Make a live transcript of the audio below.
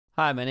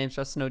Hi, my name is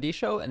Justin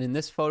Odisho, and in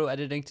this photo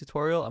editing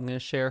tutorial, I'm going to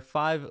share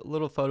 5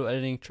 little photo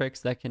editing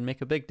tricks that can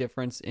make a big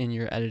difference in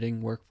your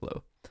editing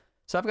workflow.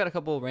 So I've got a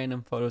couple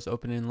random photos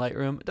open in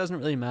Lightroom. It doesn't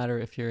really matter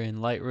if you're in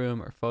Lightroom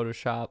or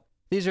Photoshop.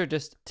 These are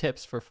just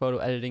tips for photo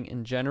editing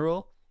in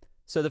general.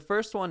 So the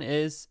first one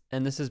is,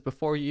 and this is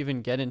before you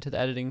even get into the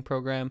editing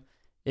program,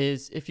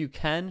 is if you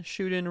can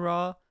shoot in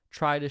RAW,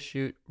 try to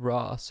shoot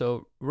RAW.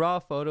 So RAW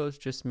photos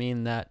just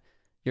mean that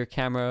your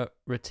camera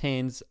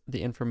retains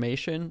the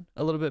information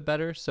a little bit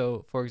better.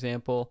 So for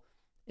example,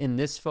 in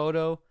this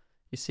photo,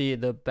 you see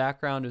the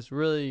background is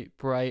really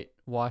bright,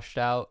 washed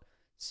out.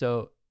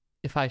 So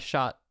if I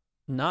shot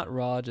not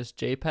RAW, just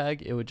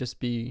JPEG, it would just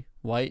be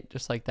white,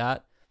 just like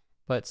that.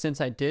 But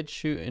since I did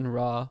shoot in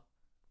RAW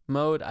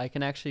mode, I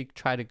can actually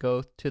try to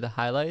go to the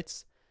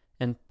highlights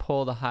and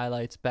pull the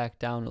highlights back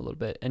down a little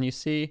bit. And you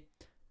see,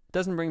 it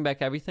doesn't bring back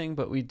everything,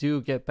 but we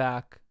do get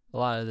back a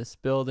lot of this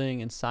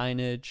building and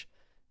signage.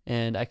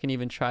 And I can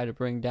even try to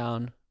bring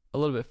down a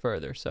little bit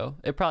further. So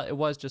it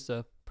was just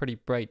a pretty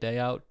bright day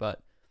out,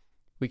 but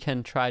we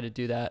can try to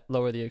do that,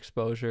 lower the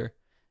exposure,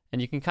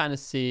 and you can kind of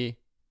see,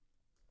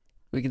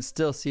 we can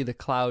still see the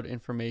cloud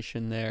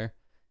information there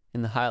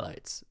in the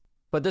highlights.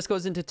 But this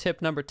goes into tip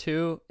number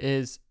 2,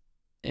 is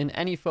in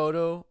any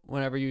photo,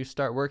 whenever you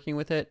start working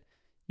with it,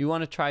 you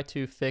want to try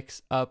to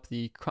fix up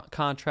the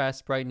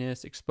contrast,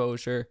 brightness,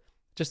 exposure,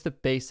 just the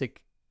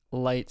basic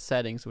light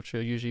settings, which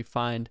you'll usually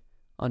find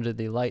under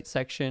the light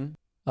section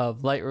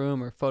of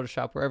Lightroom or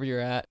Photoshop, wherever you're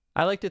at.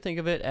 I like to think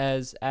of it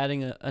as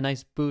adding a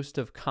nice boost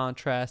of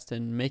contrast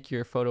and make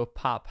your photo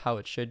pop how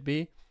it should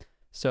be.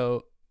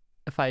 So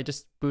if I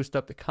just boost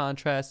up the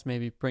contrast,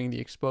 maybe bring the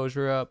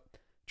exposure up,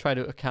 try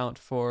to account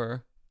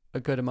for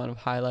a good amount of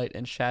highlight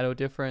and shadow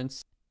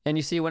difference. And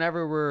you see,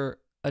 whenever we're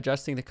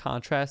adjusting the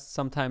contrast,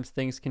 sometimes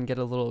things can get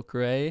a little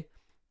gray.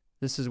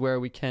 This is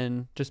where we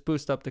can just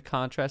boost up the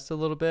contrast a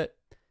little bit,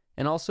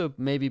 and also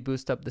maybe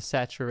boost up the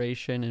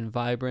saturation and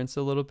vibrance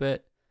a little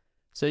bit.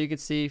 So you can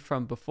see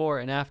from before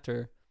and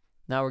after,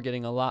 now we're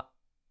getting a lot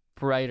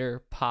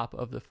brighter pop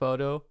of the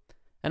photo.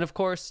 And of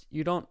course,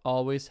 you don't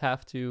always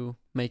have to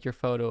make your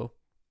photo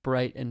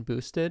bright and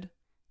boosted.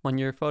 When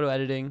you're photo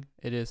editing,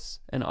 it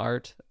is an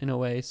art in a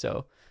way,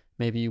 so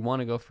maybe you want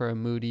to go for a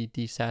moody,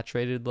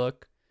 desaturated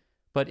look.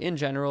 But in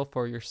general,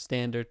 for your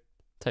standard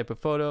type of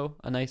photo,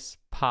 a nice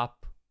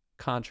pop,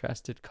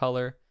 contrasted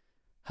color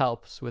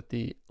helps with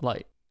the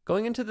light.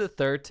 Going into the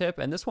third tip,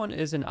 and this one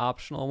is an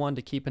optional one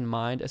to keep in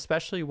mind,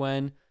 especially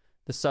when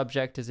the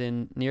subject is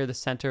in near the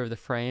center of the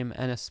frame,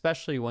 and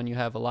especially when you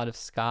have a lot of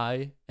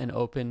sky and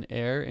open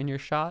air in your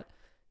shot,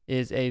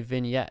 is a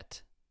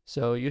vignette.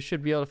 So you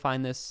should be able to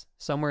find this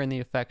somewhere in the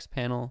effects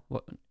panel,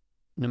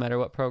 no matter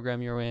what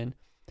program you're in.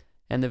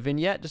 And the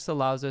vignette just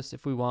allows us,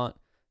 if we want,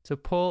 to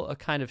pull a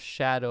kind of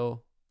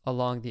shadow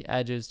along the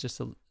edges, just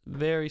a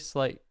very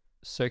slight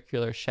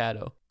circular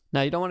shadow.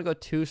 Now, you don't want to go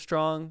too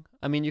strong.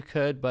 I mean, you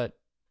could, but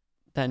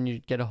then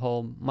you'd get a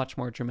whole much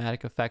more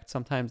dramatic effect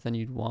sometimes than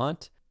you'd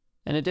want.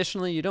 And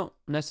additionally, you don't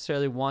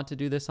necessarily want to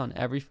do this on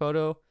every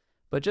photo,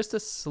 but just a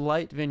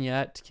slight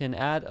vignette can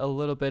add a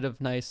little bit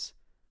of nice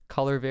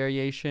color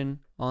variation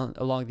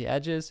along the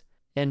edges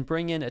and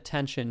bring in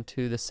attention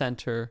to the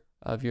center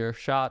of your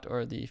shot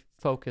or the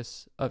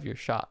focus of your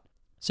shot.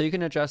 So you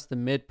can adjust the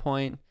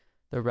midpoint,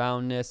 the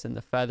roundness and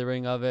the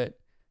feathering of it,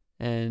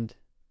 and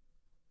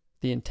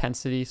the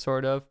intensity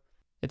sort of.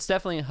 It's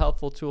definitely a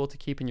helpful tool to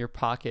keep in your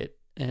pocket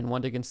and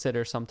one to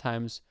consider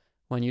sometimes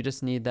when you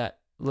just need that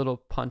little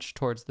punch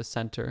towards the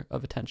center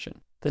of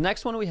attention. The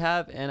next one we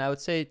have, and I would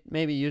say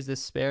maybe use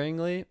this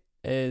sparingly,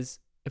 is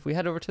if we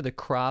head over to the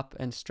crop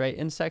and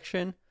straighten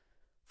section.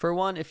 For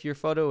one, if your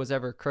photo was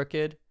ever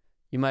crooked,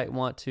 you might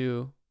want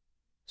to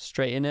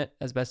straighten it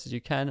as best as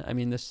you can. I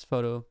mean, this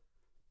photo,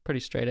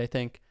 pretty straight, I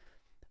think.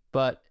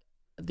 But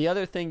the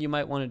other thing you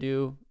might want to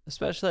do,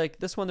 especially like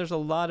this one, there's a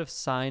lot of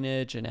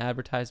signage and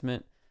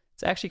advertisement.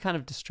 It's actually kind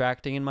of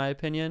distracting in my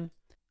opinion.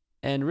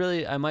 And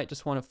really, I might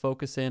just want to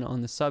focus in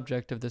on the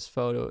subject of this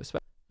photo,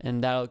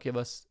 and that'll give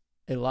us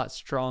a lot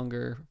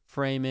stronger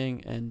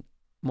framing and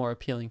more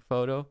appealing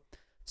photo.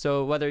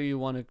 So whether you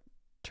want to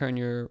turn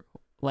your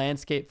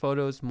landscape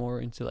photos more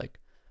into like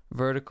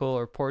vertical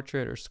or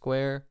portrait or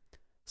square,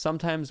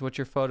 sometimes what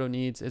your photo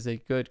needs is a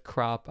good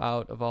crop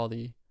out of all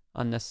the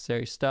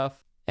unnecessary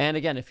stuff. And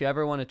again, if you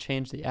ever want to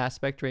change the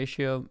aspect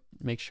ratio,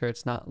 make sure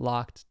it's not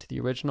locked to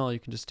the original, you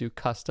can just do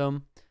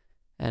custom.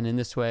 And in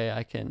this way,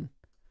 I can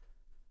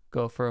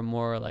go for a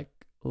more like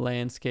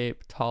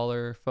landscape,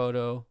 taller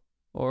photo,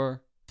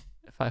 or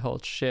if I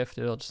hold shift,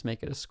 it'll just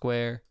make it a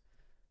square.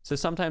 So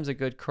sometimes a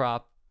good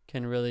crop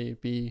can really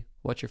be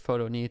what your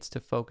photo needs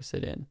to focus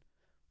it in.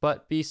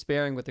 But be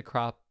sparing with the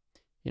crop.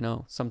 You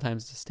know,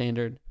 sometimes the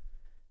standard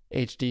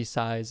HD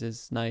size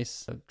is nice.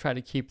 So try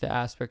to keep the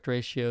aspect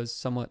ratios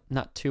somewhat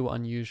not too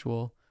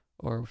unusual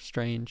or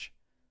strange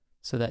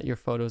so that your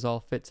photos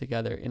all fit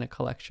together in a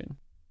collection.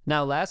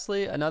 Now,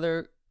 lastly,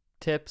 another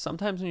tip,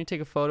 sometimes when you take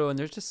a photo and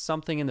there's just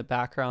something in the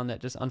background that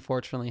just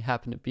unfortunately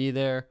happened to be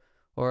there,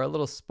 or a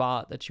little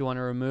spot that you want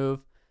to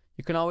remove,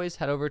 You can always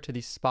head over to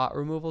the spot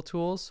removal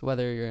tools,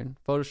 whether you're in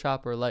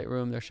Photoshop or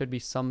Lightroom. There should be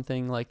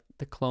something like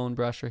the clone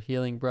brush or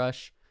healing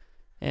brush.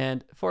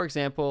 And for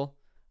example,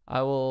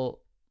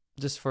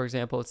 let's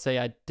say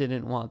I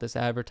didn't want this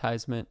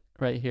advertisement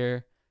right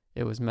here.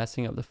 It was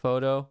messing up the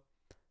photo.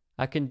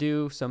 I can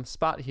do some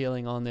spot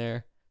healing on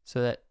there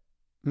so that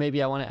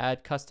maybe I want to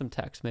add custom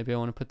text. Maybe I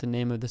want to put the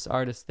name of this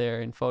artist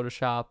there in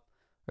Photoshop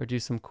or do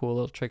some cool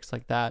little tricks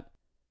like that.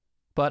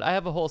 But I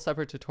have a whole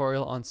separate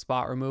tutorial on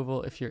spot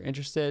removal if you're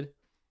interested.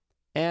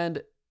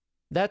 And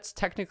that's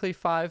technically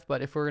 5,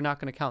 but if we're not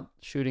going to count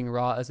shooting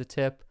raw as a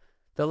tip,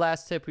 the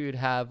last tip we would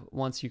have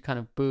once you kind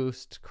of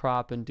boost,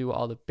 crop, and do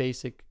all the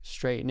basic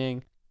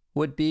straightening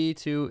would be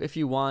to, if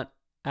you want,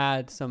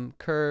 add some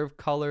curve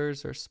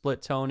colors or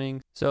split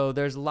toning. So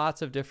there's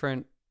lots of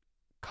different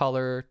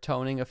color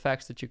toning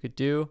effects that you could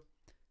do.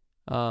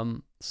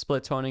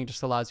 Split toning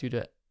just allows you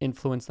to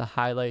influence the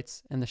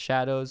highlights and the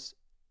shadows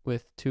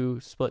with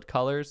 2 split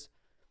colors.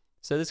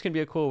 So this can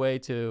be a cool way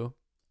to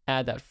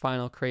add that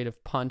final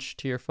creative punch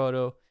to your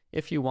photo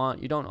if you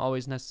want. You don't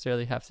always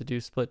necessarily have to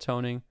do split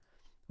toning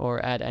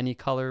or add any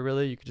color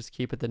really. You could just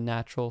keep it the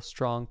natural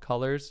strong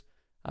colors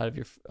out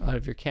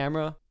of your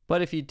camera.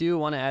 But if you do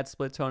want to add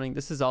split toning,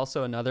 this is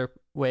also another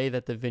way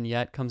that the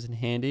vignette comes in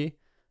handy.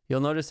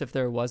 You'll notice if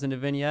there wasn't a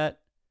vignette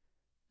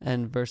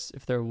and versus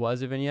if there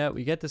was a vignette,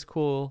 we get this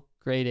cool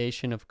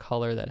gradation of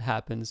color that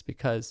happens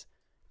because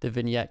the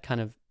vignette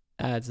kind of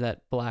adds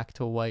that black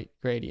to white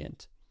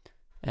gradient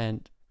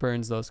and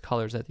burns those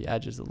colors at the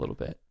edges a little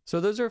bit.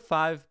 So those are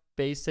 5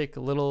 basic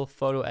little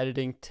photo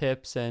editing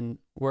tips and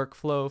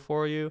workflow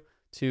for you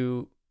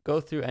to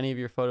go through any of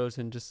your photos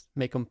and just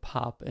make them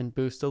pop and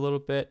boost a little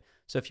bit.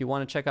 So if you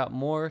want to check out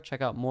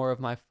more of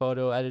my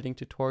photo editing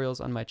tutorials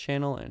on my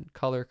channel and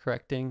color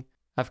correcting.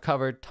 I've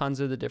covered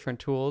tons of the different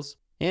tools,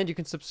 and you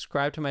can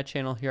subscribe to my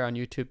channel here on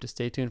YouTube to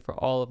stay tuned for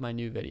all of my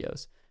new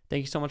videos.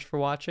 Thank you so much for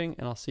watching,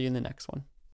 and I'll see you in the next one.